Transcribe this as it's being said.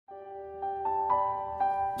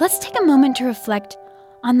let's take a moment to reflect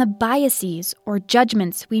on the biases or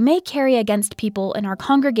judgments we may carry against people in our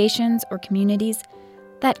congregations or communities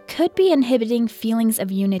that could be inhibiting feelings of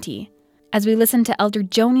unity. As we listen to Elder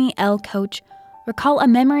Joni L. Koch recall a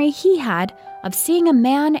memory he had of seeing a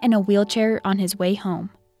man in a wheelchair on his way home.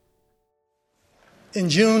 In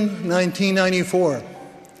June 1994,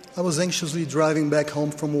 I was anxiously driving back home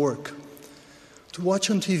from work to watch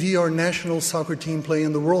on TV our national soccer team play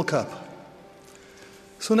in the World Cup.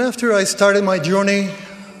 Soon after I started my journey,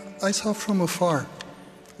 I saw from afar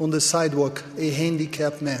on the sidewalk a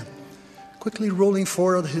handicapped man quickly rolling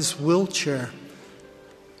forward his wheelchair,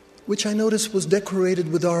 which I noticed was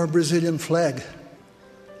decorated with our Brazilian flag.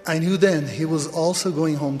 I knew then he was also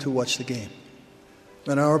going home to watch the game.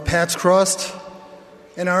 When our paths crossed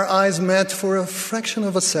and our eyes met for a fraction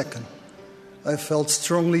of a second, I felt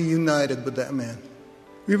strongly united with that man.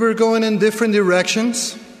 We were going in different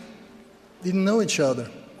directions, didn't know each other,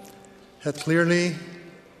 had clearly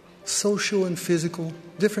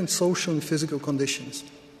different social and physical conditions.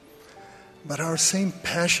 But our same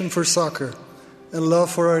passion for soccer and love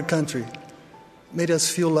for our country made us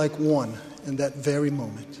feel like one in that very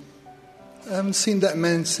moment. I haven't seen that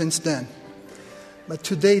man since then. But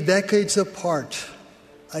today, decades apart,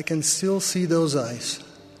 I can still see those eyes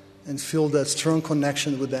and feel that strong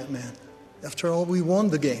connection with that man. After all, we won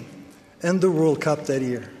the game and the World Cup that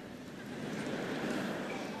year.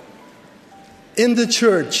 In the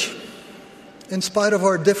church, in spite of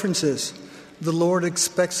our differences, the Lord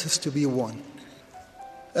expects us to be one.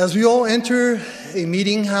 As we all enter a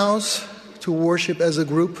meeting house to worship as a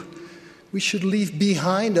group, we should leave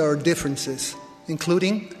behind our differences,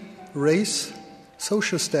 including race,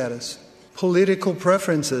 social status, political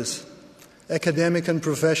preferences, academic and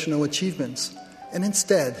professional achievements, and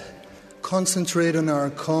instead concentrate on our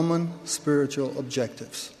common spiritual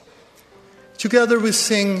objectives. Together we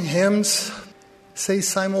sing hymns, say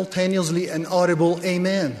simultaneously an audible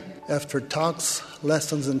amen after talks,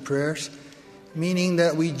 lessons, and prayers, meaning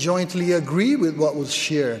that we jointly agree with what was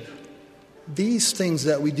shared. These things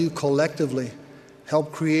that we do collectively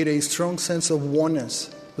help create a strong sense of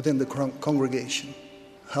oneness within the congregation.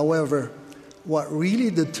 However, what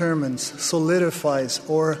really determines, solidifies,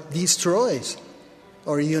 or destroys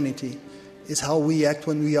our unity is how we act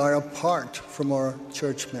when we are apart from our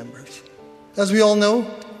church members. As we all know,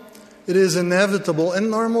 it is inevitable and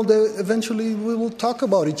normal that eventually we will talk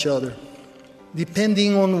about each other.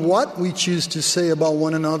 Depending on what we choose to say about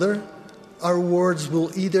one another, our words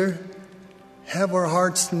will either have our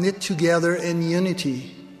hearts knit together in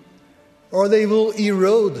unity, or they will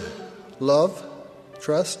erode love,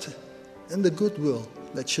 trust, and the goodwill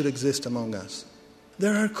that should exist among us.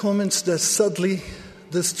 There are comments that subtly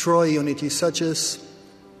destroy unity, such as,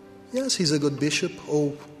 yes, he's a good bishop,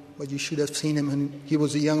 oh, but you should have seen him when he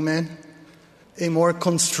was a young man. A more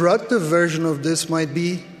constructive version of this might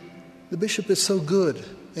be, the bishop is so good,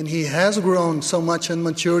 and he has grown so much in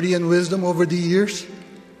maturity and wisdom over the years.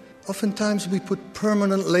 Oftentimes we put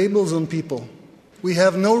permanent labels on people. We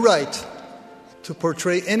have no right to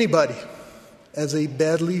portray anybody as a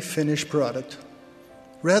badly finished product.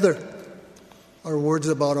 Rather, our words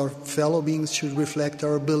about our fellow beings should reflect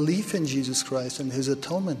our belief in Jesus Christ and His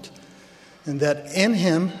atonement, and that in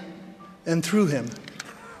Him and through Him,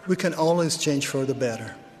 we can always change for the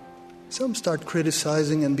better. Some start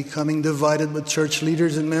criticizing and becoming divided with church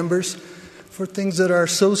leaders and members for things that are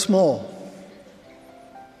so small.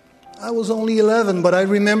 I was only 11, but I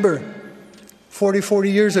remember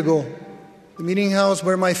 40 years ago, the meeting house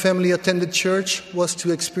where my family attended church was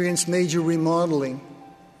to experience major remodeling.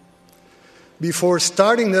 Before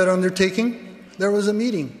starting that undertaking, there was a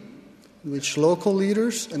meeting in which local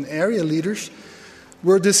leaders and area leaders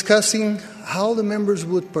were discussing how the members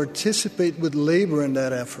would participate with labor in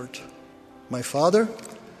that effort. My father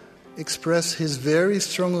expressed his very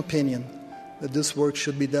strong opinion that this work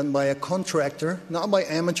should be done by a contractor, not by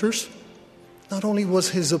amateurs. Not only was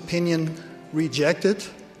his opinion rejected,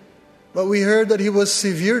 but we heard that he was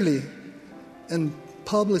severely and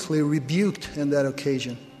publicly rebuked in that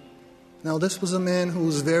occasion. Now, this was a man who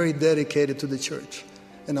was very dedicated to the church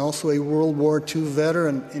and also a World War II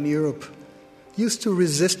veteran in Europe, used to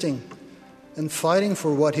resisting and fighting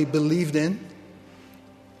for what he believed in.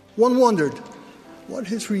 One wondered what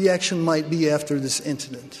his reaction might be after this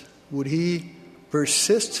incident. Would he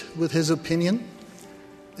persist with his opinion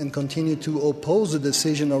and continue to oppose the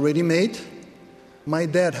decision already made? My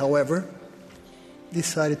dad, however,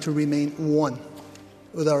 decided to remain one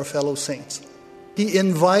with our fellow saints. He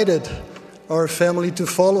invited our family to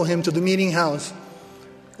follow him to the meeting house,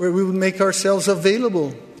 where we would make ourselves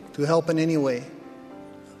available to help in any way.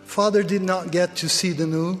 Father did not get to see the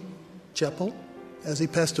new chapel as he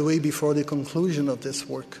passed away before the conclusion of this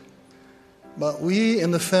work. But we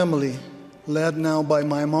in the family, led now by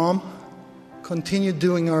my mom, continued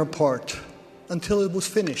doing our part until it was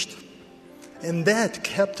finished. And that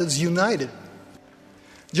kept us united.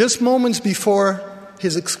 Just moments before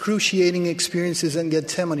his excruciating experiences in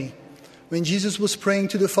Gethsemane, when Jesus was praying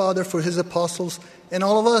to the Father for his apostles and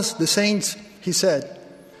all of us, the saints, he said,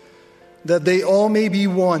 that they all may be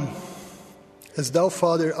one, as thou,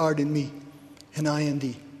 Father, art in me, and I in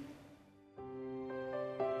thee.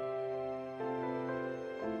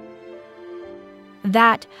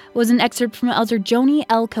 That was an excerpt from Elder Joni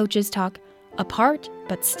L. Koch's talk, Apart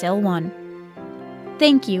but Still One.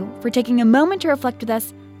 Thank you for taking a moment to reflect with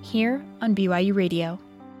us here on BYU Radio.